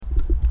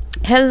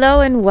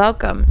Hello and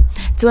welcome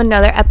to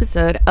another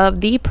episode of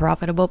The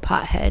Profitable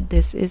Pothead.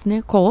 This is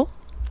Nicole.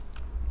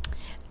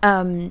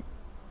 And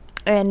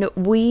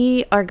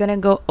we are going to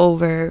go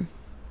over...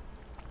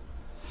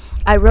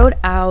 I wrote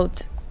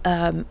out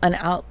an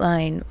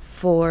outline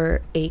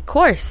for a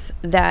course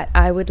that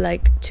I would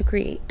like to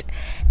create.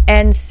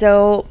 And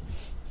so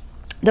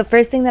the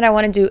first thing that I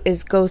want to do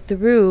is go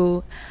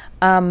through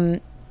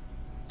and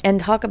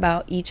talk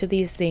about each of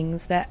these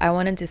things that I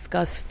want to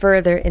discuss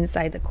further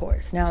inside the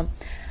course. Now,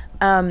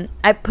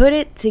 I put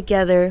it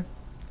together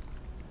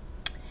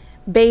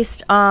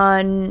based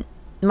on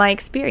my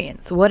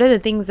experience. What are the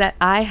things that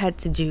I had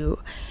to do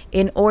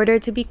in order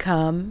to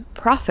become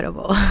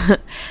profitable?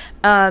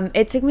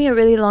 It took me a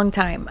really long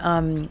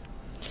time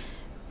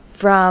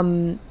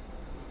from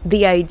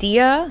the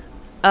idea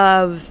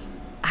of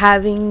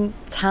having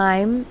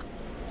time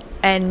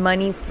and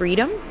money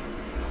freedom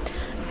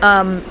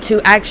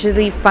to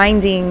actually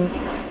finding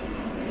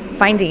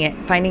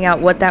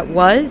out what that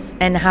was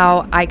and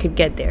how I could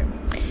get there.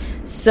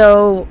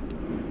 So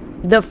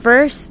the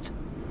first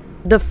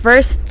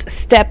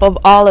step of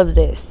all of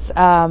this,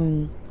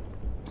 and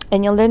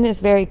you'll learn this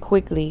very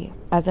quickly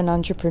as an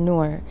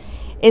entrepreneur,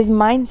 is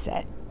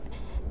mindset.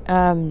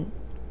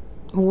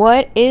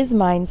 What is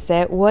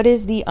mindset? What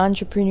is the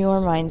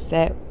entrepreneur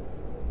mindset?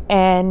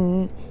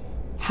 And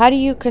how do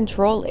you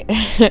control it?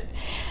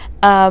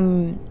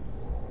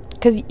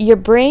 Because your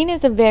brain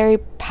is a very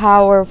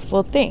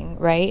powerful thing,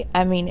 right?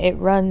 I mean, it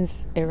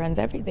runs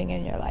everything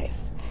in your life.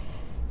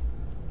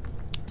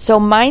 So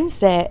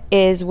mindset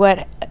is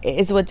what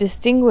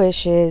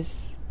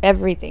distinguishes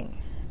everything.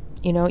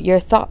 You know, your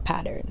thought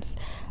patterns.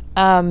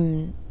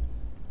 When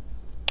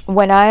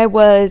I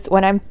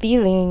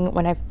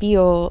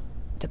feel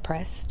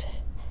depressed,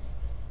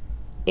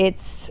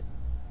 it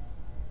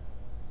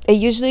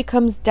usually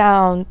comes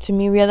down to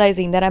me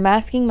realizing that I'm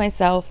asking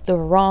myself the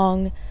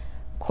wrong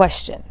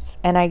questions,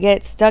 and I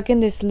get stuck in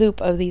this loop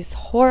of these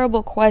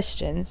horrible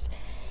questions,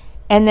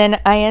 and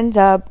then I end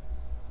up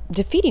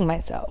defeating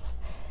myself.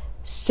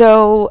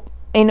 So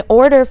in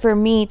order for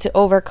me to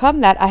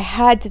overcome that, I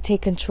had to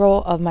take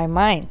control of my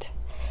mind,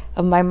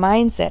 of my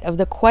mindset, of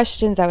the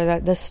questions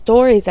the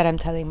stories that I'm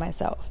telling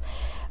myself.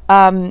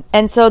 And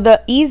so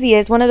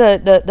one of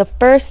the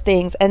first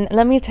things, and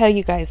let me tell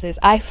you guys this,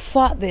 I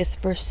fought this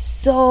for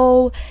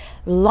so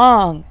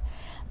long.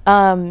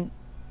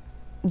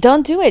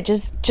 Don't do it.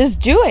 Just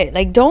do it.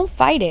 Like, don't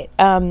fight it.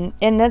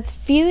 And that's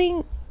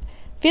feeling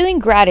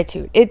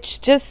gratitude. It's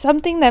just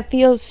something that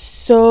feels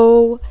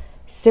so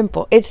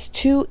simple. It's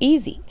too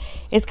easy.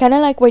 It's kind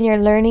of like when you're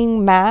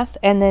learning math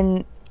and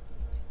then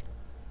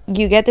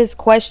you get this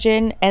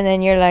question and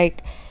then you're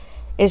like,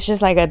 it's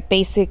just like a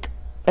basic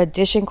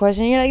addition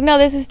question. You're like, no,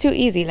 this is too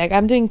easy. Like,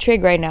 I'm doing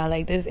trig right now.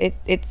 Like this,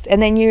 it's,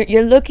 and then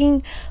you're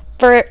looking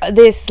for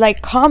this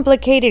like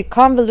complicated,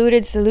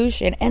 convoluted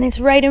solution, and it's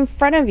right in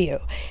front of you.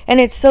 And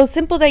it's so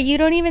simple that you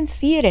don't even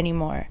see it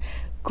anymore.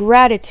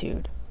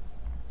 Gratitude.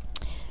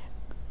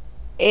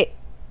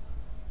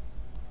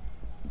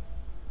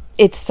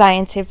 It's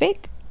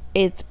scientific,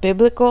 it's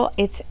biblical,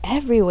 it's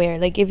everywhere.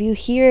 Like, if you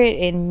hear it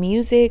in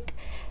music,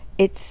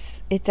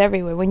 it's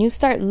everywhere. When you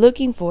start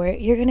looking for it,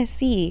 you're gonna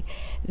see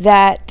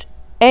that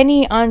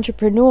any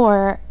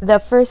entrepreneur, the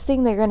first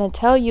thing they're gonna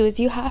tell you is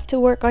you have to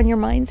work on your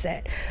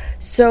mindset.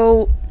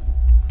 So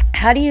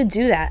how do you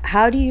do that?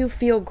 How do you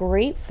feel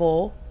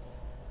grateful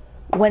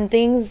when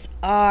things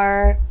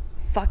are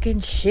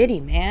fucking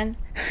shitty, man?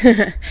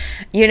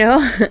 You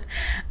know?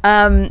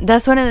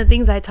 That's one of the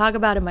things I talk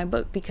about in my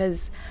book,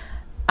 because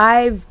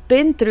I've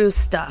been through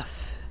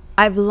stuff.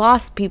 I've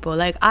lost people.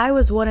 Like, I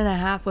was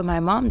 1.5 when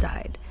my mom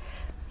died.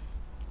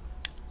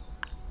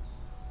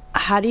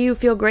 How do you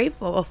feel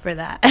grateful for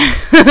that?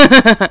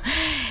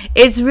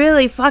 It's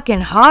really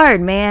fucking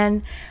hard,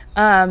 man.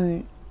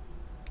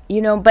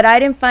 But I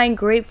didn't find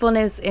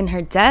gratefulness in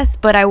her death,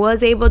 but I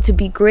was able to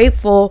be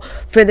grateful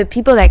for the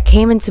people that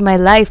came into my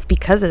life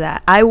because of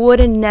that. I would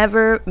have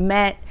never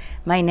met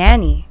my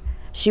nanny.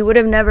 She would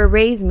have never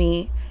raised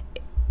me.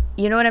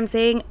 You know what I'm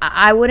saying?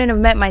 I wouldn't have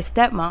met my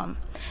stepmom.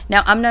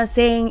 Now, I'm not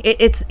saying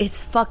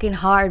it's fucking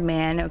hard,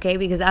 man, okay?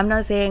 Because I'm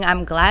not saying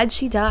I'm glad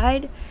she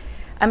died.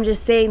 I'm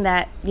just saying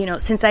that,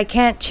 since I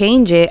can't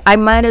change it, I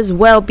might as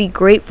well be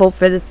grateful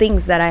for the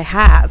things that I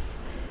have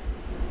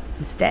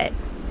instead.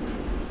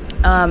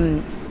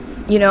 And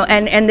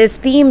this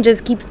theme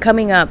just keeps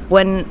coming up.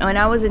 When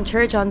I was in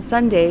church on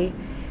Sunday,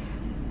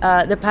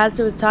 the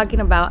pastor was talking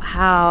about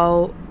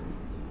how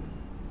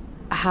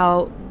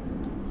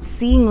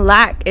seeing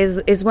lack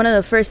is one of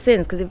the first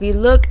sins. Because if you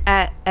look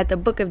at the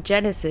book of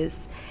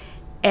Genesis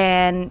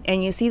and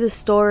you see the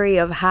story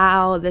of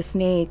how the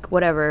snake,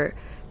 whatever,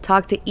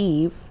 talked to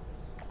Eve,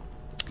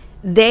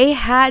 they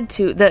had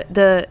to,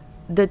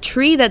 the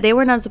tree that they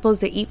were not supposed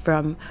to eat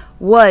from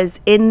was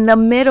in the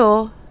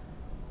middle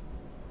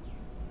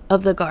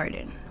of the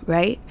garden,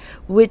 right?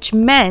 Which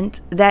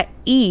meant that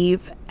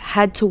Eve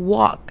had to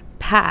walk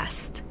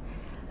past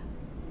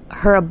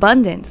her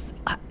abundance.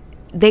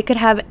 They could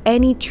have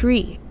any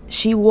tree.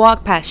 She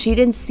walked past. She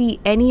didn't see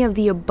any of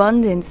the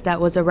abundance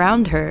that was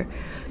around her.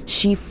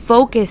 She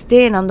focused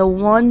in on the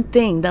one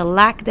thing, the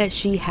lack that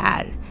she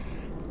had.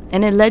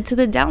 And it led to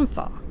the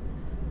downfall.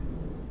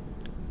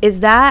 Is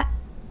that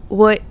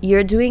what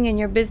you're doing in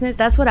your business?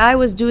 That's what I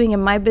was doing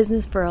in my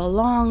business for a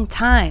long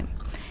time.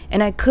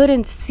 And I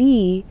couldn't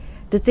see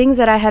the things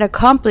that I had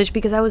accomplished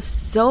because I was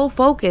so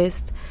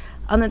focused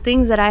on the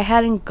things that I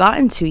hadn't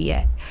gotten to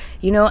yet.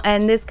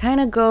 And this kind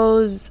of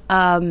goes,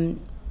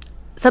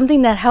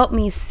 something that helped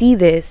me see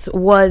this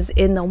was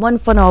in the One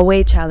Funnel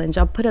Away challenge.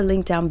 I'll put a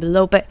link down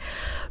below, but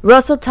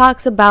Russell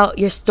talks about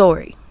your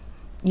story.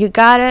 You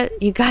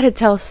gotta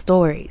tell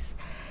stories.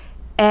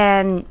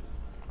 And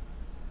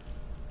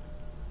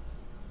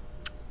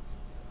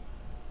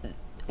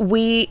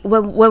when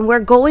we're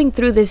going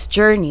through this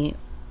journey,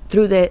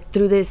 through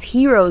this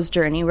hero's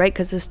journey, right?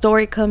 Because the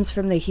story comes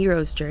from the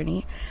hero's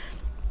journey.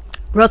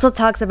 Russell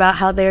talks about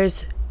how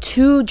there's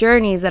two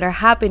journeys that are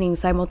happening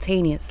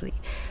simultaneously.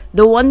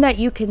 The one that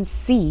you can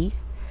see.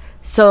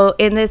 So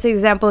in this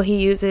example, he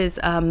uses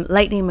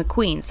Lightning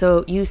McQueen.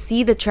 So you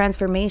see the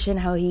transformation,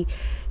 how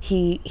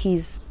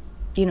he's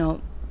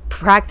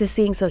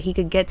practicing so he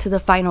could get to the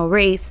final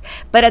race.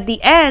 But at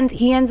the end,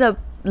 he ends up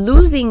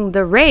losing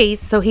the race,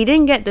 so he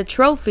didn't get the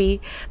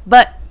trophy,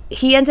 but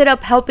he ended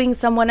up helping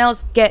someone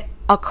else get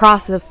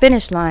across the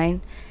finish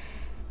line.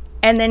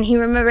 And then he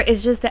remembered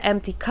it's just an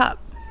empty cup,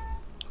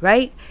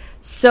 right?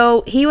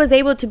 So he was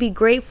able to be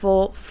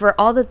grateful for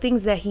all the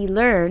things that he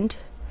learned,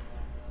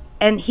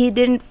 and he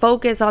didn't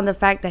focus on the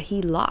fact that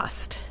he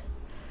lost.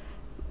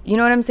 You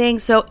know what I'm saying?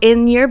 So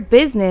in your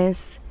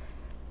business,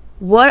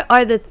 what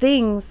are the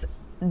things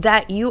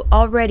that you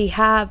already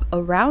have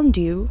around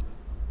you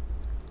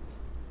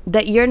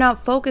that you're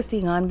not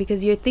focusing on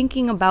because you're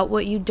thinking about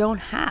what you don't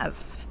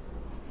have?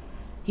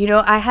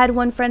 I had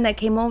one friend that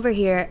came over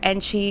here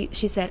and she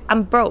said,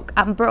 I'm broke.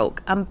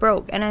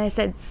 And I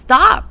said,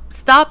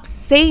 stop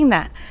saying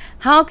that.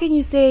 How can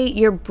you say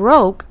you're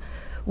broke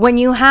when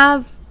you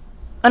have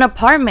an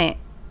apartment?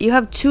 You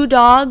have 2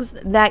 dogs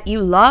that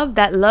you love,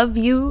 that love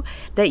you,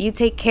 that you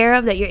take care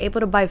of, that you're able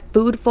to buy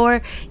food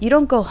for. You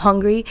don't go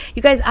hungry.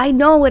 You guys, I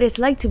know what it's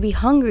like to be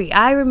hungry.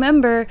 I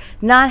remember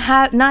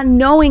not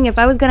knowing if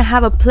I was going to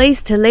have a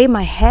place to lay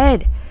my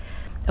head.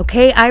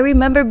 Okay, I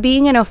remember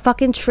being in a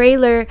fucking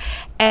trailer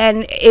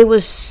and it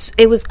was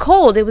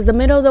cold. It was the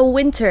middle of the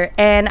winter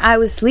and I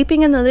was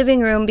sleeping in the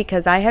living room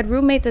because I had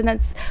roommates and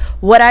that's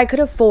what I could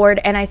afford.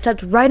 And I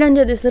slept right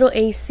under this little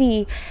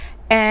AC,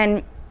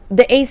 and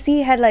the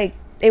AC had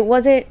it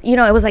wasn't,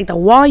 it was like the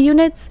wall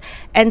units.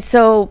 And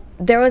so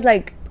there was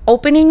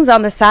openings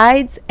on the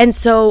sides. And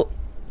so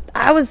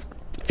I was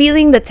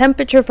feeling the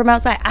temperature from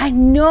outside. I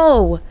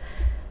know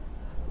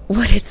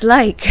what it's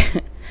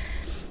like.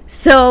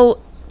 So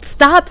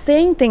stop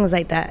saying things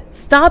like that.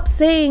 Stop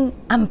saying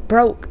I'm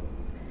broke.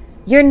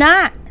 You're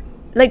not.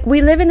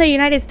 We live in the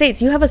United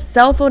States. You have a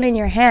cell phone in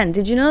your hand.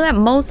 Did you know that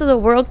most of the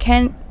world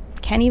can't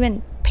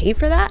even pay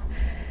for that?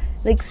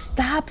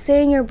 Stop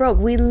saying you're broke.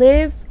 We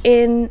live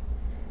in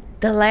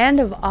the land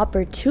of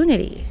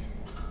opportunity.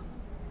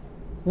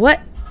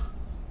 What?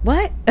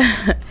 We're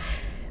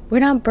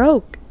not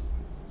broke.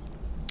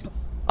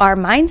 Our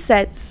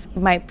mindsets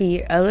might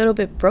be a little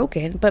bit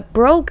broken, but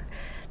broke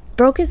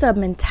is a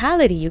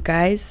mentality, you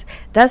guys.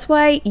 That's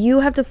why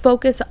you have to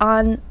focus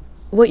on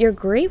what you're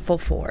grateful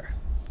for.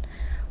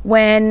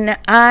 When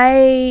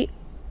I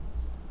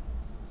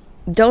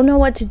don't know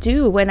what to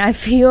do, when I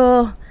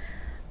feel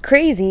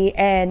crazy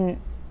and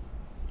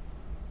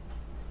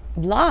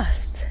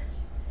lost,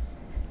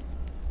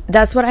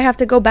 that's what I have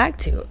to go back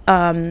to.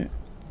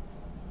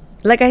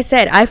 Like I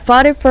said, I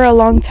fought it for a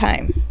long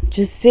time.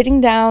 Just sitting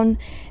down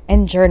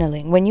and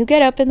journaling. When you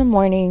get up in the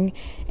morning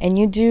and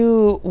you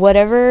do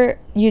whatever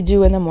you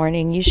do in the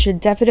morning, you should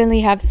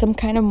definitely have some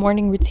kind of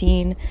morning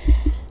routine.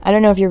 I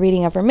don't know if you're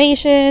reading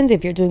affirmations,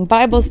 if you're doing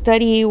Bible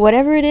study,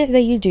 whatever it is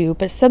that you do,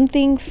 but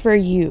something for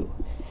you.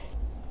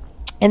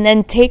 And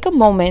then take a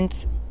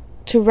moment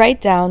to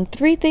write down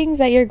 3 things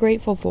that you're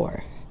grateful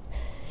for.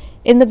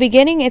 In the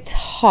beginning, it's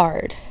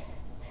hard,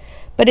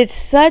 but it's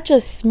such a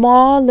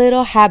small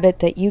little habit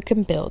that you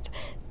can build.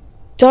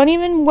 Don't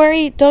even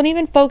worry. Don't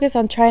even focus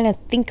on trying to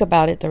think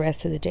about it the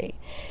rest of the day.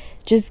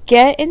 Just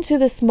get into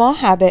the small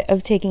habit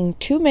of taking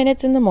 2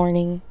 minutes in the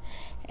morning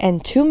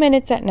and 2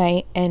 minutes at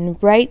night and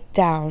write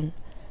down,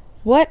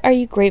 what are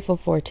you grateful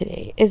for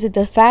today? Is it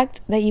the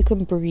fact that you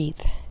can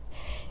breathe?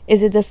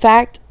 Is it the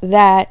fact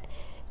that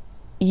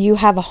you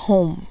have a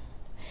home?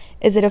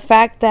 Is it a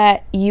fact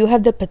that you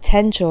have the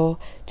potential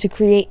to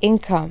create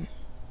income?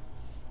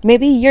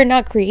 Maybe you're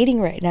not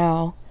creating right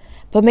now,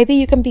 but maybe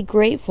you can be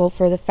grateful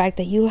for the fact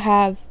that you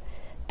have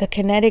the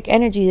kinetic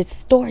energy that's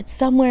stored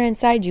somewhere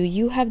inside you.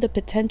 You have the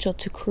potential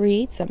to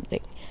create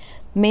something.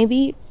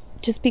 Maybe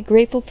just be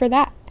grateful for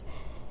that.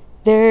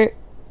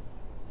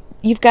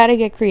 You've got to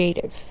get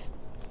creative.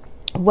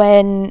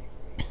 When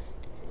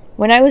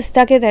I was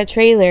stuck in that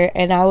trailer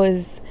and I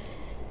was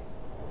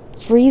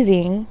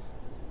freezing,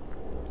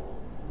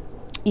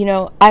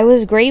 I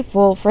was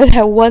grateful for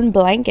that one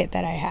blanket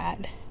that I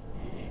had.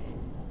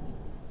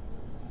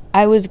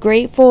 I was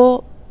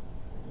grateful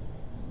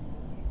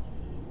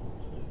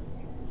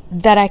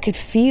that I could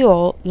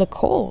feel the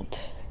cold.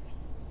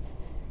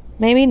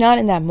 Maybe not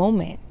in that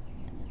moment,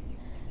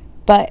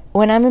 but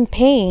when I'm in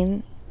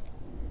pain,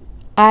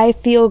 I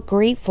feel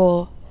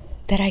grateful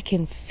that I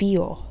can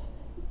feel.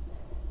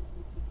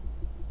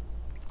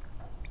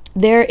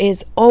 There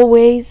is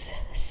always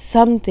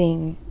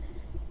something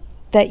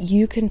that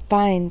you can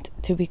find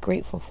to be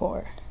grateful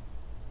for.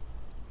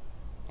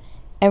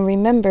 And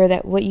remember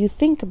that what you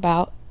think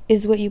about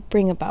is what you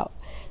bring about.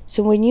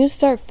 So when you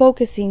start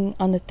focusing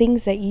on the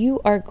things that you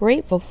are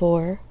grateful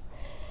for,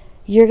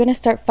 you're going to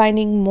start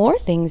finding more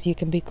things you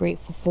can be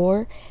grateful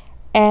for.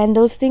 And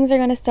those things are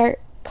going to start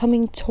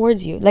coming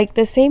towards you. Like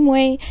the same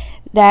way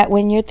that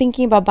when you're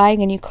thinking about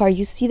buying a new car,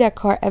 you see that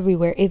car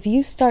everywhere. If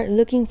you start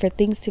looking for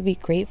things to be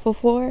grateful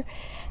for,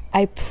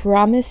 I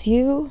promise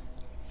you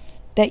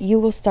that you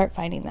will start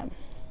finding them.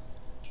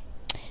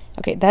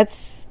 Okay,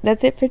 that's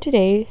it for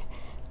today.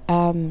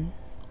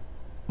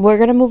 We're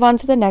going to move on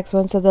to the next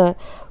one.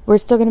 We're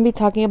still going to be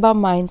talking about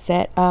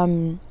mindset.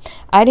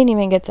 I didn't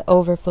even get to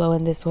overflow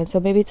in this one.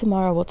 So maybe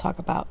tomorrow we'll talk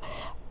about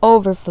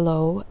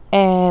overflow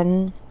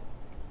and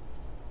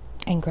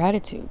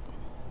gratitude.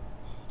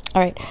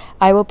 All right.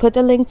 I will put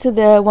the link to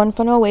the One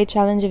Funnel Away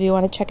challenge if you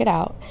want to check it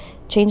out.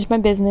 Change my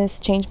business,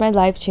 change my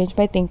life, change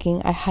my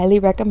thinking. I highly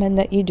recommend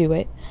that you do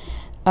it.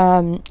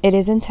 It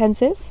is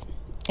intensive.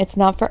 It's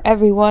not for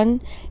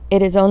everyone.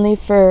 It is only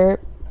for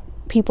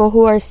people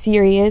who are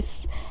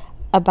serious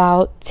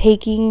about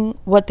taking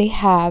what they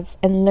have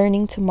and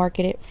learning to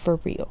market it for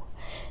real.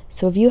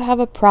 So if you have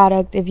a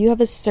product, if you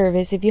have a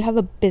service, if you have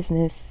a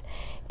business,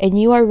 and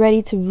you are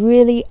ready to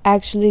really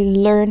actually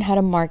learn how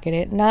to market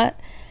it, not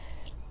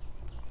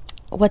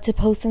what to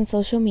post on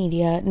social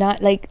media,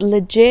 not like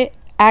legit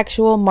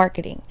actual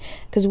marketing.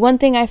 Because one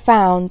thing I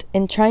found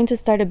in trying to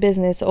start a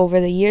business over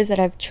the years that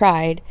I've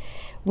tried,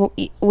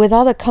 with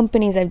all the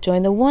companies I've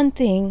joined, the one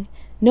thing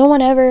no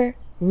one ever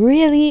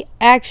really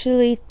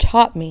actually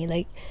taught me,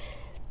 like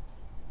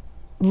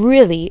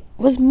really,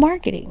 was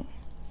marketing.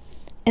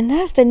 And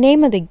that's the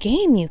name of the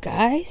game, you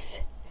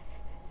guys.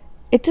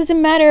 It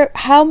doesn't matter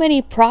how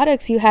many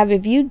products you have.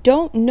 If you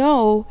don't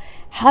know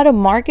how to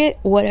market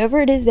whatever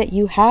it is that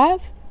you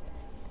have,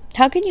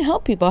 how can you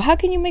help people? How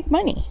can you make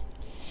money?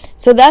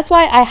 So that's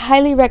why I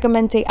highly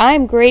recommend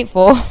I'm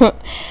grateful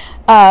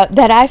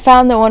that I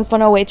found the One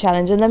Funnel Away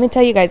challenge. And let me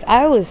tell you guys,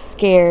 I was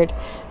scared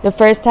the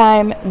first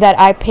time that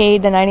I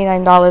paid the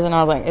 $99, and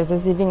I was like, is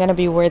this even going to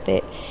be worth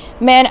it?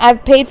 Man,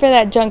 I've paid for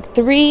that junk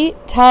 3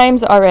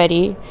 times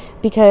already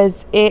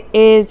because it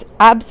is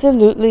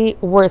absolutely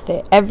worth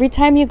it. Every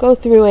time you go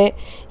through it,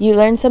 you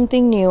learn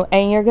something new,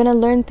 and you're going to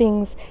learn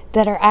things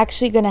that are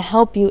actually going to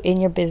help you in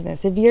your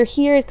business. If you're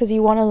here, it's because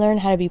you want to learn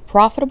how to be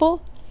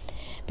profitable,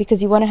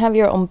 because you want to have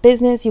your own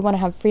business, you want to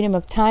have freedom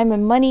of time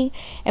and money,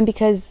 and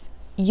because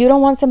you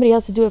don't want somebody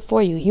else to do it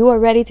for you. You are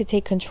ready to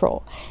take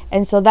control.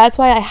 And so that's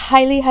why I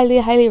highly, highly,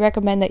 highly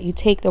recommend that you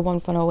take the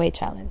One Funnel Away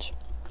challenge.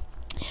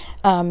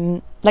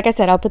 Like I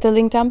said, I'll put the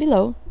link down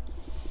below.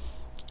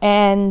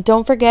 And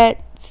don't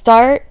forget,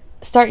 start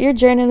your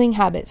journaling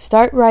habit.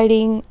 Start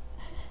writing,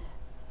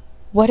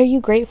 what are you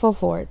grateful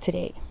for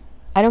today?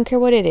 I don't care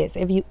what it is.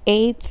 If you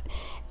ate,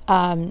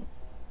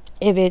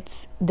 if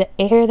it's the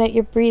air that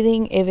you're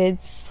breathing, if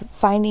it's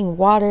finding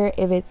water,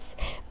 if it's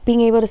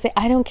being able to say,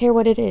 I don't care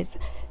what it is.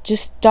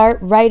 Just start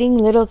writing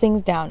little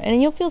things down. And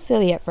you'll feel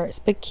silly at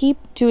first, but keep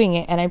doing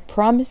it. And I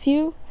promise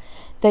you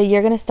that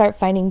you're going to start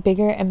finding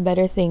bigger and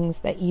better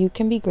things that you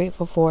can be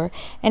grateful for.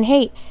 And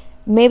hey,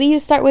 maybe you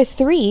start with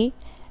 3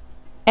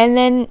 and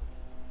then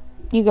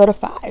you go to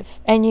 5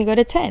 and you go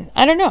to 10.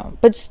 I don't know.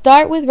 But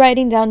start with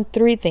writing down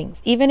 3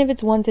 things, even if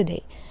it's once a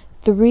day.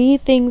 3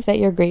 things that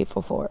you're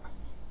grateful for.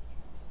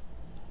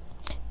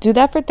 Do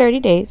that for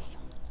 30 days.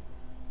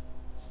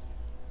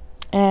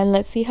 And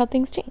let's see how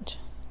things change.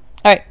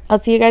 All right. I'll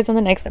see you guys on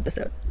the next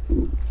episode.